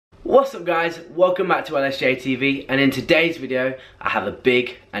What's up guys, welcome back to LSJ TV, and in today's video I have a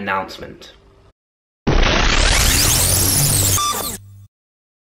big announcement.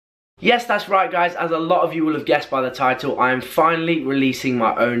 Yes, that's right guys, as a lot of you will have guessed by the title, I am finally releasing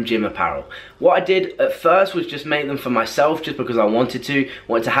my own gym apparel. What I did at first was just make them for myself, just because I wanted to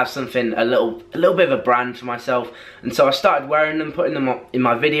have something, a little bit of a brand for myself. And so I started wearing them, putting them on, in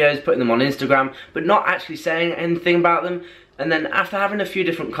my videos, putting them on Instagram, but not actually saying anything about them. And then after having a few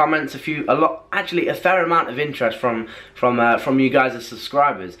different comments, a fair amount of interest from you guys as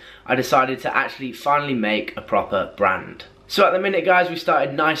subscribers, I decided to actually finally make a proper brand. So at the minute guys, we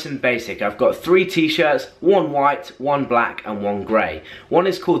started nice and basic. I've got 3 t-shirts, one white, one black and one grey. One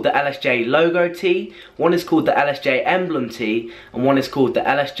is called the LSJ logo tee, one is called the LSJ emblem tee, and one is called the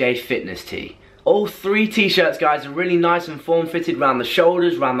LSJ Fitness tee. All 3 t-shirts guys are really nice and form-fitted around the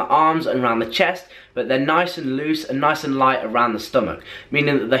shoulders, around the arms and around the chest, but they're nice and loose and nice and light around the stomach,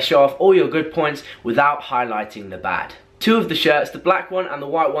 meaning that they show off all your good points without highlighting the bad. 2 of the shirts, the black one and the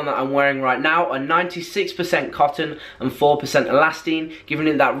white one that I'm wearing right now, are 96% cotton and 4% elastane, giving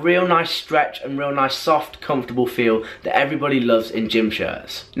it that real nice stretch and real nice soft, comfortable feel that everybody loves in gym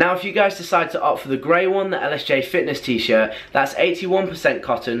shirts. Now if you guys decide to opt for the grey one, the LSJ Fitness t-shirt, that's 81%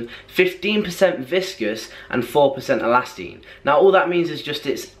 cotton, 15% viscose and 4% elastane. Now all that means is just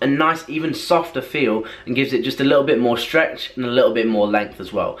it's a nice even softer feel and gives it just a little bit more stretch and a little bit more length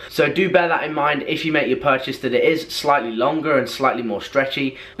as well. So do bear that in mind if you make your purchase, that it is slightly longer and slightly more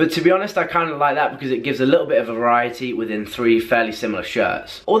stretchy, but to be honest I kind of like that because it gives a little bit of a variety within 3 fairly similar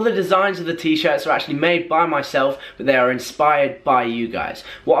shirts. All the designs of the t-shirts are actually made by myself, but they are inspired by you guys.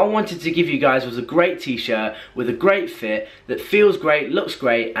 What I wanted to give you guys was a great t-shirt with a great fit that feels great, looks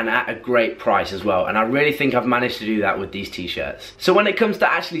great and at a great price as well, and I really think I've managed to do that with these t-shirts. So when it comes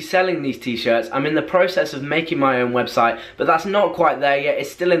to actually selling these t-shirts, I'm in the process of making my own website, but that's not quite there yet. It's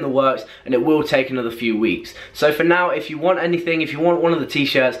still in the works and it will take another few weeks. So for now, if you want anything, if you want one of the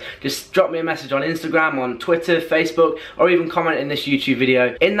t-shirts, just drop me a message on Instagram, on Twitter, Facebook, or even comment in this YouTube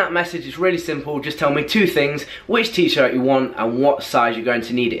video. In that message, it's really simple. Just tell me 2 things: which t-shirt you want and what size you're going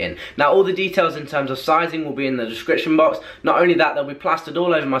to need it in. Now all the details in terms of sizing will be in the description box. Not only that, they'll be plastered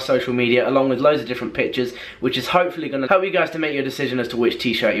all over my social media along with loads of different pictures, which is hopefully going to help you guys to make your decision as to which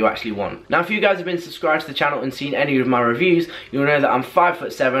t-shirt you actually want. Now if you guys have been subscribed to the channel and seen any of my reviews, you'll know that I'm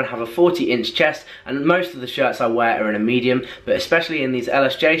 5'7", have a 40-inch chest, and most of the shirts I wear are in a medium, but especially in these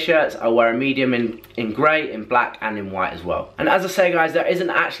LSJ shirts, I wear a medium in grey, in black and in white as well. And as I say guys, there isn't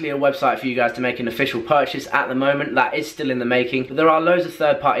actually a website for you guys to make an official purchase at the moment. That is still in the making, but there are loads of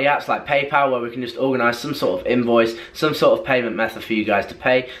third-party apps like PayPal where we can just organise some sort of invoice, some sort of payment method for you guys to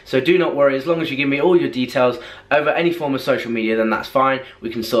pay. So do not worry, as long as you give me all your details over any form of social media, then that's fine. We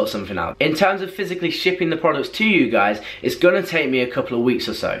can sort something out. In terms of physically shipping the products to you guys, it's going to take me a couple of weeks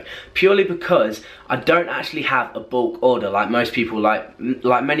or so, purely because I don't actually have a bulk order like most people, like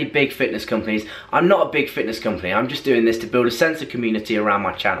many big fitness companies. I'm not a big fitness company. I'm just doing this to build a sense of community around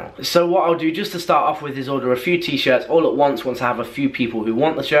my channel. So what I'll do just to start off with is order a few t-shirts all at once I have a few people who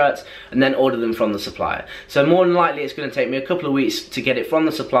want the shirts, and then order them from the supplier. So more than likely it's going to take me a couple of weeks to get it from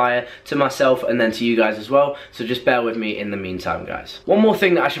the supplier to myself and then to you guys as well. So just bear with me in the meantime guys. One more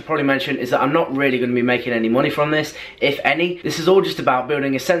thing that I should probably mention is that I'm not really going to be making any money from this, if any. This is all just about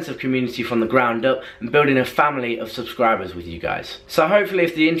building a sense of community from the ground up and building a family of subscribers with you guys. So hopefully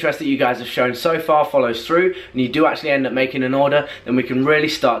if the interest that you guys have shown so far follows through and you do actually end up making an order, then we can really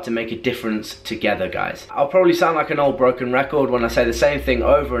start to make a difference together guys. I'll probably sound like an old broken record when I say the same thing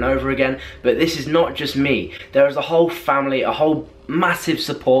over and over again, but this is not just me. There is a whole family, a whole massive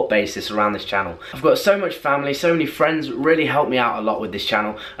support basis around this channel. I've got so much family, so many friends really help me out a lot with this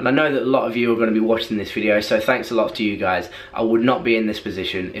channel, and I know that a lot of you are going to be watching this video, so thanks a lot to you guys. I would not be in this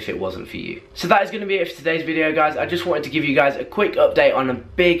position if it wasn't for you. So that is going to be it for today's video guys. I just wanted to give you guys a quick update on a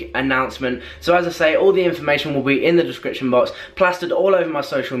big announcement. So as I say, all the information will be in the description box, plastered all over my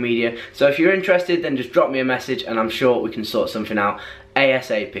social media. So if you're interested, then just drop me a message and I'm sure we can sort something out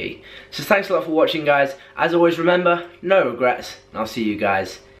ASAP. So thanks a lot for watching guys. As always, remember, no regrets, and I'll see you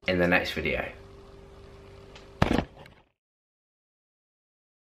guys in the next video.